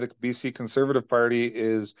reason why the BC Conservative Party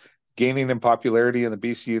is gaining in popularity and the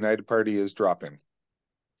BC United Party is dropping.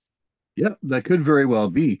 Yeah, that could very well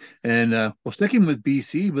be. And well, sticking with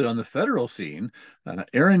BC, but on the federal scene,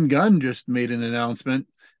 Aaron Gunn just made an announcement.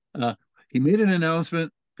 Uh, he made an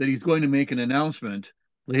announcement that he's going to make an announcement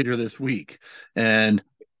later this week. And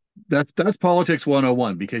that's politics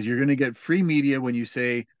 101, because you're going to get free media when you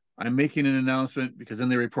say, I'm making an announcement, because then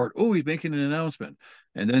they report, oh, he's making an announcement.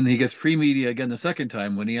 And then he gets free media again the second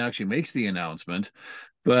time when he actually makes the announcement.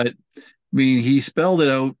 But I mean, he spelled it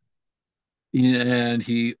out, and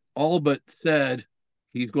he all but said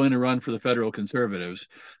he's going to run for the federal Conservatives.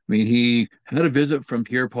 I mean, he had a visit from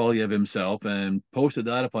Pierre Poilievre himself and posted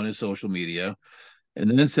that up on his social media,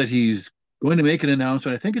 and then said he's going to make an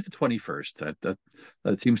announcement. I think it's the 21st.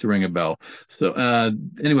 That seems to ring a bell. So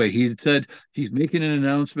anyway, he said he's making an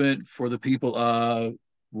announcement for the people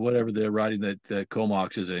whatever the riding that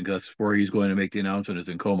Comox is in. That's where he's going to make the announcement, is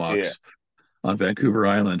in Yeah. Comox on Vancouver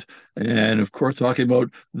Island. And of course, talking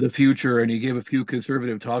about the future, and he gave a few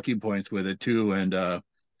conservative talking points with it too. And I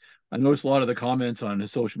noticed a lot of the comments on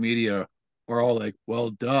his social media are all like,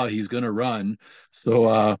 "Well, duh, he's going to run."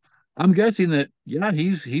 So I'm guessing that yeah,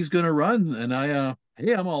 he's going to run, and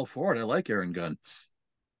hey, I'm all for it. I like Aaron Gunn.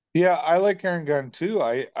 Yeah, I like Aaron Gunn too.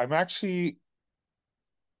 I'm actually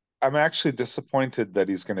I'm actually disappointed that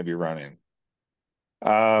he's going to be running.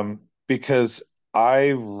 Because I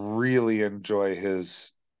really enjoy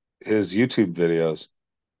his YouTube videos.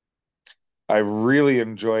 I really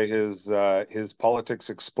enjoy his Politics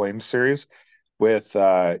Explained series with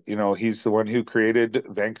he's the one who created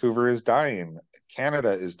Vancouver is Dying,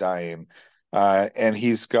 Canada is Dying. And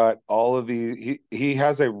he's got all of he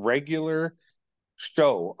has a regular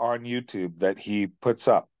show on YouTube that he puts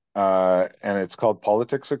up. And it's called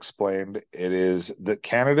Politics Explained. It is that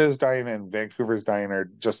Canada is Dying and Vancouver is Dying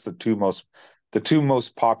are just the two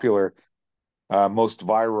most popular, most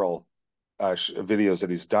viral videos that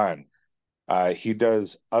he's done. He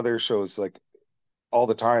does other shows like all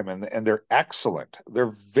the time, and they're excellent.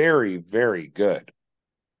 They're very, very good.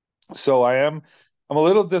 So I'm a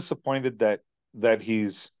little disappointed that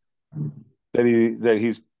he's that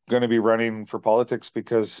he's going to be running for politics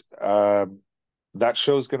because that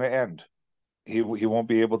show's going to end. He won't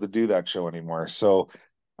be able to do that show anymore. So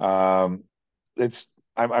um, it's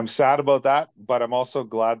I'm sad about that, but I'm also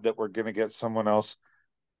glad that we're going to get someone else,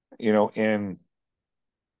 in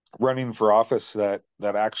running for office that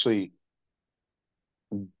actually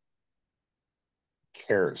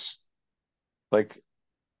cares. Like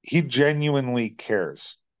he genuinely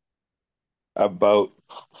cares about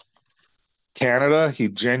Canada. He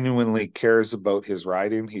genuinely cares about his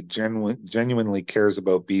riding. He genuinely cares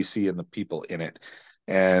about BC and the people in it.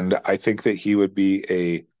 And I think that he would be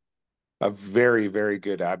a very, very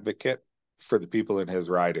good advocate for the people in his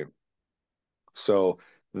riding. So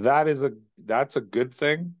that's a good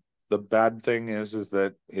thing. The bad thing is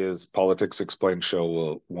that his Politics Explained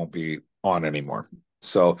show won't be on anymore.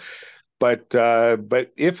 So, but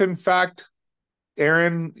if in fact,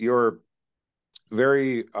 Aaron, your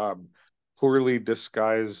very poorly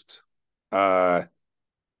disguised uh,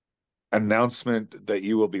 announcement that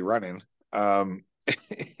you will be running um,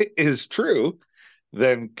 is true,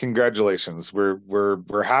 then congratulations.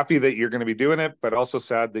 We're happy that you're going to be doing it, but also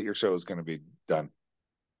sad that your show is going to be done.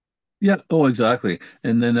 Yeah. Oh, exactly.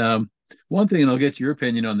 And then one thing, and I'll get your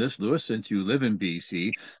opinion on this, Lewis, since you live in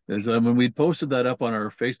BC, is when we posted that up on our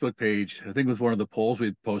Facebook page, I think it was one of the polls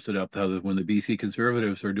we posted up how when the BC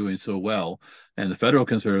Conservatives are doing so well and the federal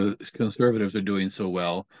Conservatives are doing so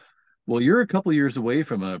well. Well, you're a couple of years away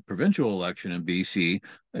from a provincial election in BC,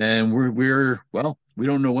 and we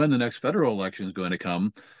don't know when the next federal election is going to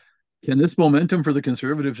come. Can this momentum for the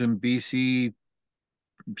Conservatives in BC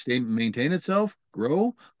maintain itself,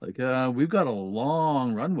 grow? Like we've got a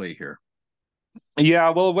long runway here. Yeah,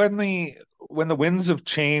 well, when the winds of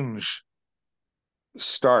change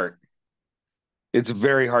start, it's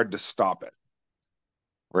very hard to stop it,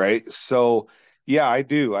 right? So, yeah, I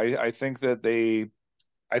do. I think that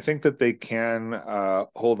they can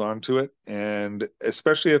hold on to it, and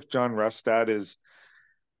especially if John Rustad is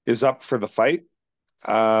up for the fight.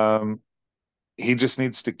 Um, he just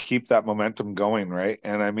needs to keep that momentum going, right?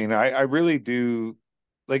 And I mean, I really do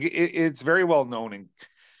like it's very well known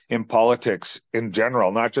in politics in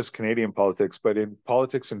general, not just Canadian politics, but in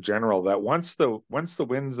politics in general, that once the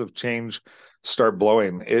winds of change start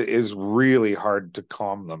blowing, it is really hard to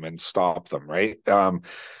calm them and stop them, right?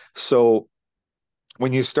 So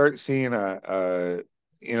when you start seeing the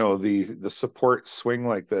support swing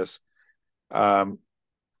like this, um,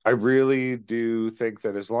 I really do think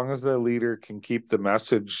that as long as the leader can keep the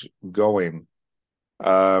message going,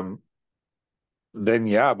 um, then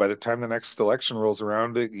yeah, by the time the next election rolls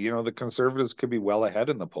around, the Conservatives could be well ahead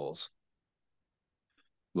in the polls.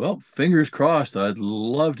 Well, fingers crossed. I'd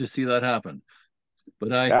love to see that happen,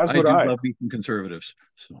 but I As I would do I. love beating conservatives.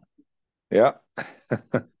 So, Yeah.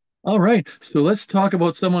 all right. So let's talk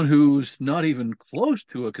about someone who's not even close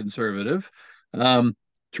to a conservative. Um,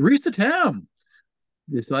 Theresa Tam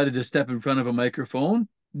decided to step in front of a microphone,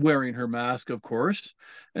 wearing her mask, of course,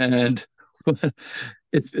 and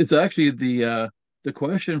it's actually the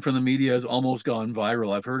question from the media has almost gone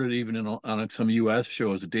viral. I've heard it even on some U.S.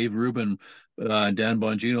 shows. Dave Rubin, and Dan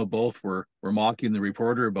Bongino both were mocking the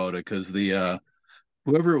reporter about it because the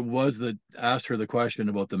whoever it was that asked her the question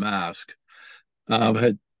about the mask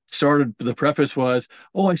had started. The preface was,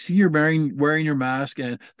 "Oh, I see you're wearing your mask,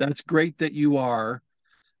 and that's great that you are."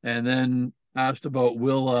 And then asked about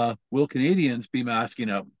will Canadians be masking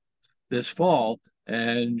up this fall,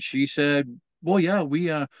 and she said, "Well, yeah,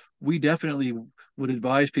 we definitely would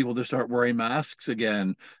advise people to start wearing masks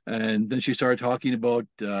again." And then she started talking about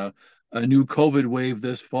a new COVID wave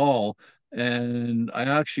this fall, and I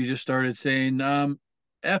actually just started saying,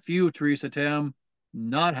 "F you, Theresa Tam,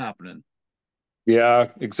 not happening."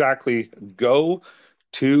 Yeah, exactly. Go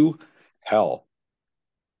to hell.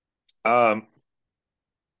 Um,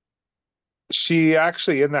 She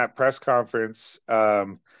actually, in that press conference,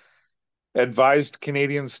 advised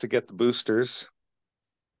Canadians to get the boosters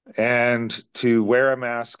and to wear a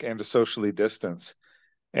mask and to socially distance.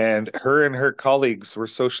 And her colleagues were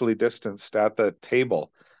socially distanced at the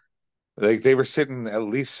table. Like they were sitting at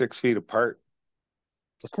least 6 feet apart.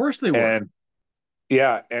 Of course they were. And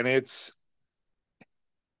yeah, and it's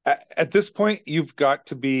at this point, you've got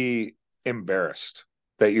to be embarrassed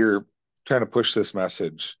that you're trying to push this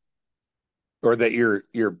message, or that you're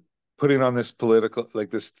putting on this political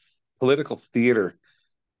theater,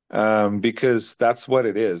 because that's what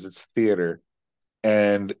it is. It's theater.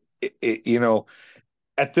 And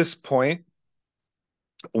at this point,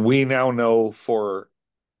 we now know for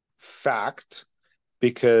fact,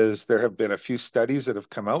 because there have been a few studies that have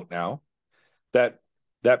come out now that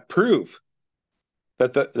prove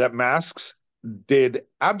that masks did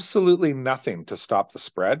absolutely nothing to stop the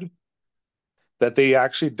spread, that they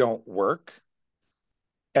actually don't work.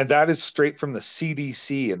 And that is straight from the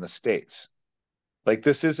CDC in the States. Like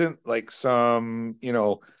this isn't like some,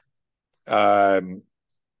 um,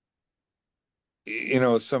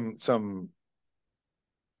 some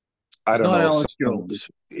I It's don't not know, Alex some Jones.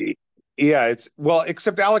 yeah, it's well,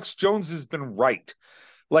 except Alex Jones has been right.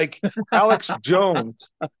 Like Alex Jones,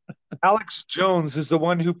 Alex Jones is the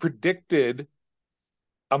one who predicted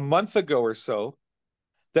a month ago or so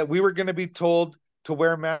that we were going to be told to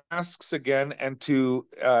wear masks again, and to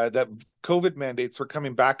that COVID mandates were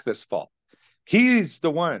coming back this fall. He's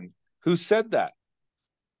the one who said that.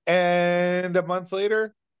 And a month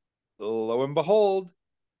later, lo and behold,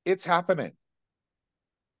 it's happening.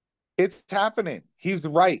 It's happening. He's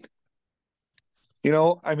right.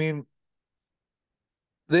 I mean,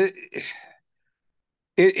 the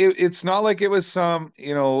it's not like it was some,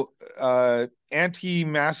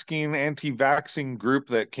 anti-masking, anti-vaxxing group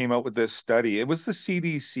that came out with this study. It was the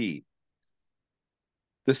CDC.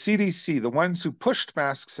 The CDC, the ones who pushed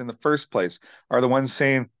masks in the first place, are the ones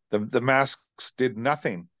saying the masks did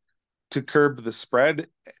nothing to curb the spread,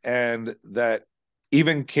 and that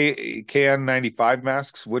even KN95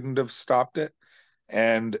 masks wouldn't have stopped it.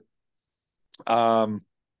 And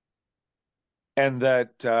and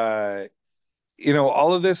that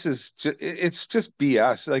all of this is it's just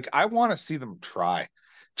BS. Like I want to see them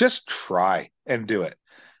just try and do it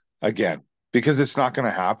again, because it's not going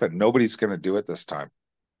to happen. Nobody's going to do it this time.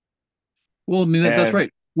 Well, I mean, that's And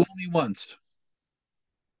right. Only once.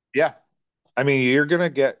 yeah, I mean, you're going to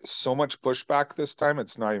get so much pushback this time.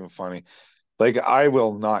 It's not even funny. Like I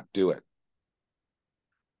will not do it.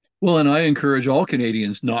 Well, and I encourage all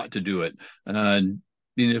Canadians not to do it. And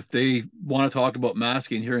if they want to talk about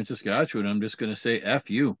masking here in Saskatchewan, I'm just going to say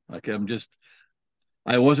F you. Like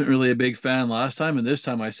I wasn't really a big fan last time, and this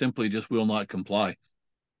time I simply just will not comply.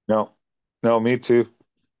 No, no, me too.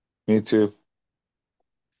 Me too.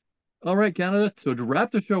 All right, Canada. So to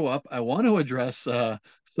wrap the show up, I want to address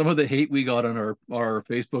some of the hate we got on our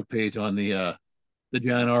Facebook page on the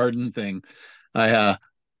Jan Arden thing. I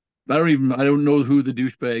I don't know who the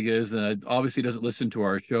douchebag is, and I obviously doesn't listen to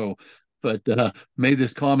our show, but made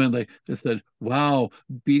this comment like that said, "Wow,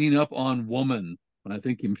 beating up on woman." And I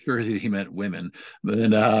think I'm sure he meant women. But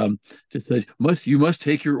then just said, you must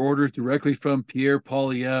take your orders directly from Pierre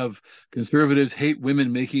Poilievre. Conservatives hate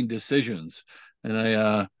women making decisions." And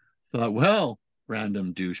I thought, well,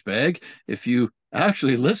 random douchebag, if you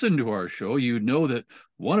actually listen to our show, you know that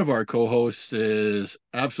one of our co-hosts is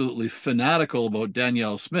absolutely fanatical about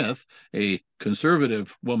Danielle Smith, a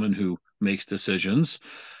conservative woman who makes decisions,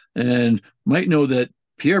 and might know that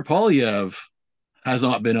Pierre Poilievre has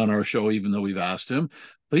not been on our show, even though we've asked him,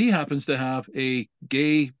 but he happens to have a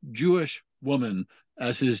gay Jewish woman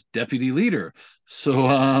as his deputy leader. So,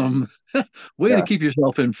 way to Yeah. keep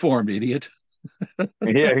yourself informed, idiot.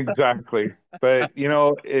 Yeah, exactly. But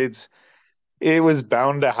it was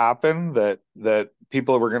bound to happen that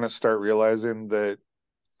people were going to start realizing that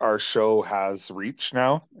our show has reach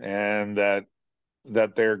now, and that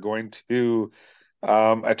they're going to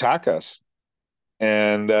attack us.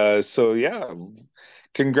 And so yeah,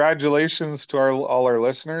 congratulations to all our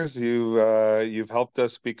listeners. You've helped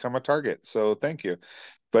us become a target. So thank you.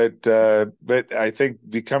 But I think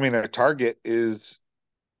becoming a target is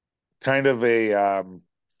kind of a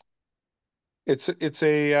it's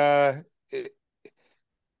a it,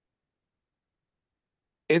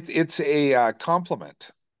 it's a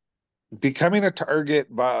compliment. Becoming a target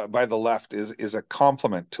by the left is a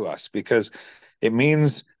compliment to us, because it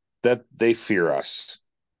means that they fear us.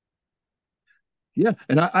 Yeah,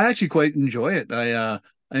 and I actually quite enjoy it.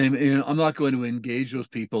 I'm not going to engage those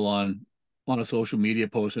people on on a social media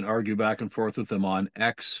post and argue back and forth with them on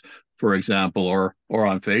X, for example, or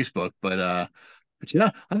on Facebook. But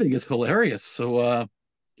yeah, I think it's hilarious. So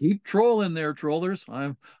keep trolling there, trollers.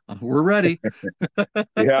 We're ready.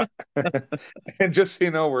 Yeah. And just so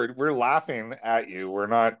you know, we're laughing at you.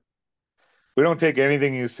 We don't take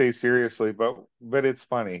anything you say seriously, but it's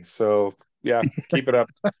funny. So yeah, keep it up.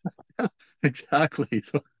 Exactly.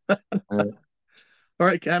 So all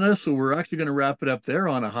right, Canada. So we're actually going to wrap it up there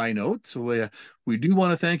on a high note. So we do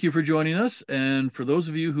want to thank you for joining us, and for those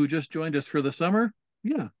of you who just joined us for the summer,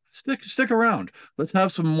 yeah, stick around. Let's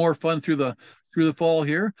have some more fun through the fall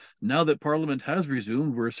here. Now that Parliament has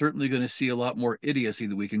resumed, we're certainly going to see a lot more idiocy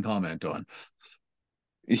that we can comment on.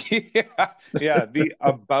 Yeah, yeah. The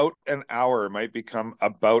about an hour might become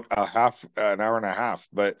about an hour and a half,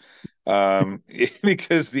 but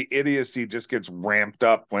because the idiocy just gets ramped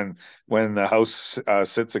up when the House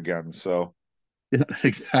sits again. So Yeah,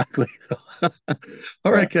 exactly. All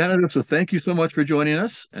yeah. right, Canada. So thank you so much for joining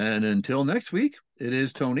us, and until next week, it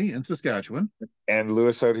is Tony in Saskatchewan. And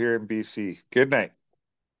Lewis out here in BC. Good night.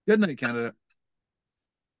 Good night, Canada.